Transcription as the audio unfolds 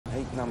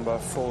number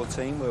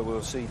 14, where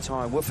we'll see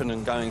Ty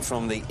Woffinden going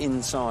from the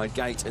inside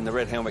gate in the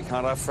red helmet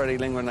colour. Freddie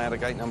Lindgren out of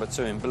gate number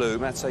 2 in blue.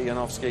 Maciej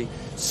Janowski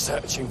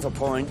searching for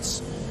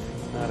points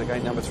out of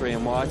gate number 3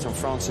 in white. And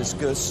Francis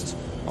Gust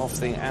off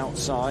the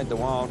outside, the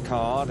wild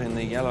card in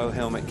the yellow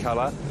helmet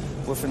colour.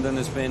 Woffinden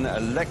has been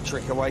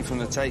electric away from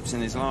the tapes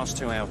in his last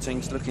 2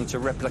 outings, looking to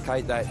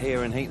replicate that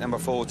here in heat number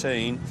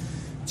 14.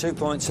 2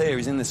 points here,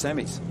 he's in the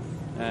semis.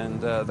 And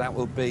that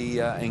will be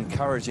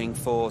encouraging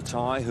for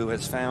Ty, who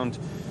has found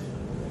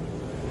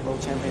World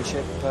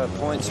Championship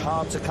points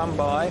hard to come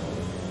by.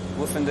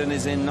 Woffinden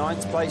is in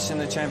 9th place in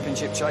the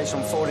championship chase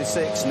on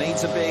 46.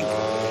 Needs a big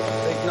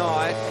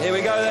night. Here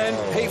we go then.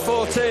 Heat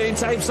 14,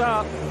 tapes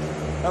up.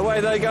 Away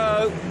they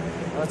go.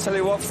 I'll tell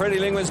you what, Freddie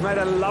Lindgren's made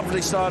a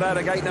lovely start out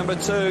of gate number 2.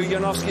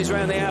 Janowski's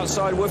round the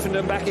outside.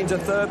 Woffinden back into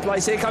 3rd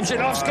place. Here comes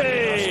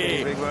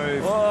Janowski. Big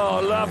move.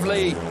 Oh,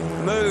 lovely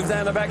move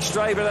down the back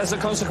straight, but as a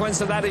consequence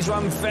of that, he's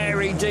run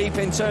very deep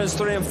in turns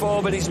 3 and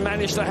 4, but he's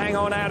managed to hang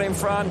on out in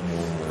front.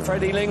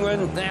 Freddie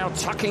Lindgren now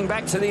tucking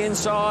back to the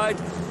inside.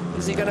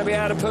 Is he going to be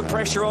able to put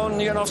pressure on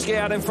Janowski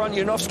out in front?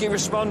 Janowski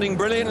responding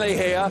brilliantly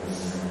here.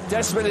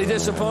 Desperately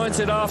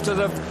disappointed after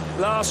the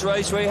last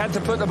race where he had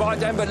to put the bike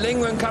down, but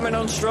Lindgren coming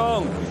on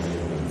strong.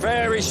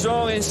 Very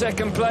strong in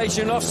 2nd place.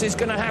 Janowski's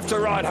going to have to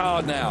ride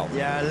hard now.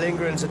 Yeah,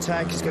 Lindgren's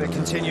attack is going to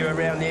continue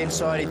around the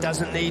inside. He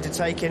doesn't need to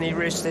take any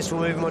risks. This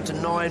will move him on to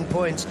 9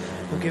 points.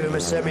 We'll give him a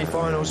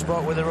semi-final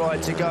spot with a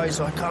ride to go,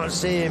 so I can't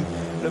see him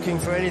looking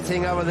for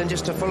anything other than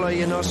just to follow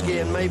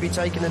Janowski and maybe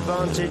taking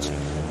advantage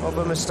of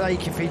a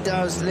mistake. If he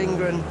does,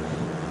 Lindgren,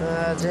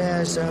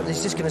 so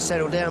he's just going to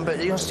settle down. But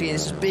Janowski,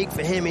 this is big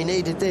for him. He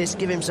needed this.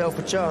 Give himself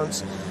a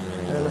chance.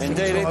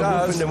 Indeed it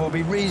does. And we'll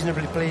be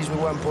reasonably pleased with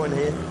 1 point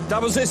here.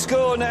 Doubles his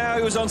score now.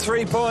 He was on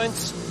 3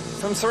 points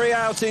from 3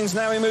 outings.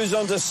 Now he moves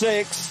on to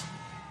 6.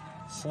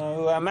 So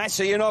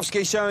Maciej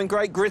Janowski showing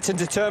great grit and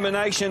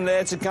determination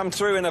there to come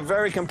through in a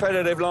very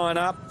competitive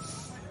lineup.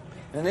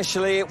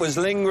 Initially it was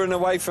Lindgren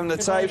away from the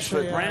tapes,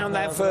 but round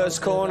that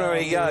first corner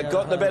he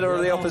got the better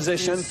of the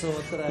opposition.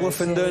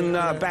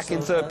 Woffinden back in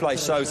 3rd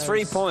place. So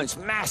 3 points,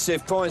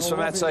 massive points for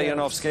Maciej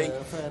Janowski.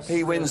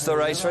 He wins the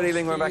race. Freddie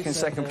Lindgren back in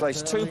 2nd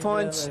place, 2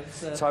 points.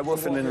 Ty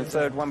Woffinden in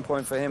 3rd, 1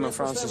 point for him, and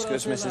Francis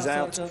Gust misses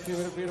out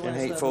in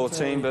heat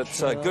 14. But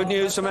good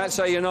news for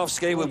Maciej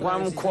Janowski with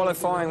 1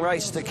 qualifying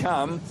race to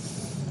come.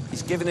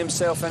 He's given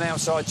himself an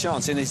outside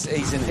chance.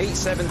 He's in heat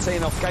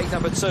 17 off gate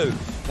number 2,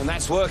 and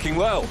that's working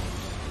well.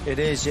 It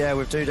is, yeah,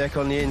 with Dudek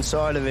on the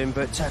inside of him,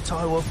 but Ty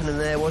Woffinden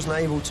there wasn't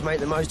able to make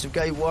the most of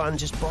gate 1.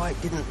 Just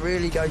bike didn't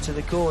really go to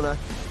the corner.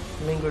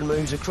 Lindgren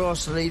moves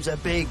across, leaves a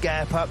big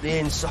gap up the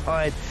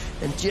inside,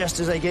 and just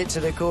as they get to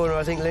the corner,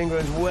 I think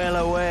Lindgren's well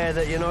aware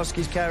that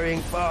Janowski's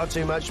carrying far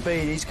too much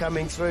speed. He's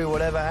coming through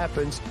whatever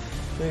happens.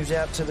 Moves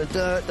out to the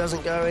dirt,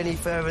 doesn't go any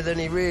further than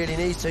he really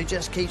needs to,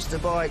 just keeps the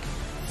bike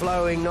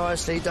flowing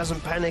nicely,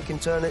 doesn't panic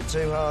and turn it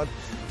too hard,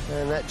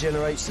 and that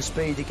generates the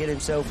speed to get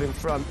himself in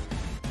front.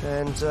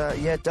 And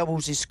yeah,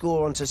 doubles his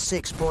score onto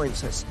 6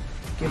 points. That's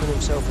given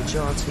himself a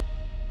chance here.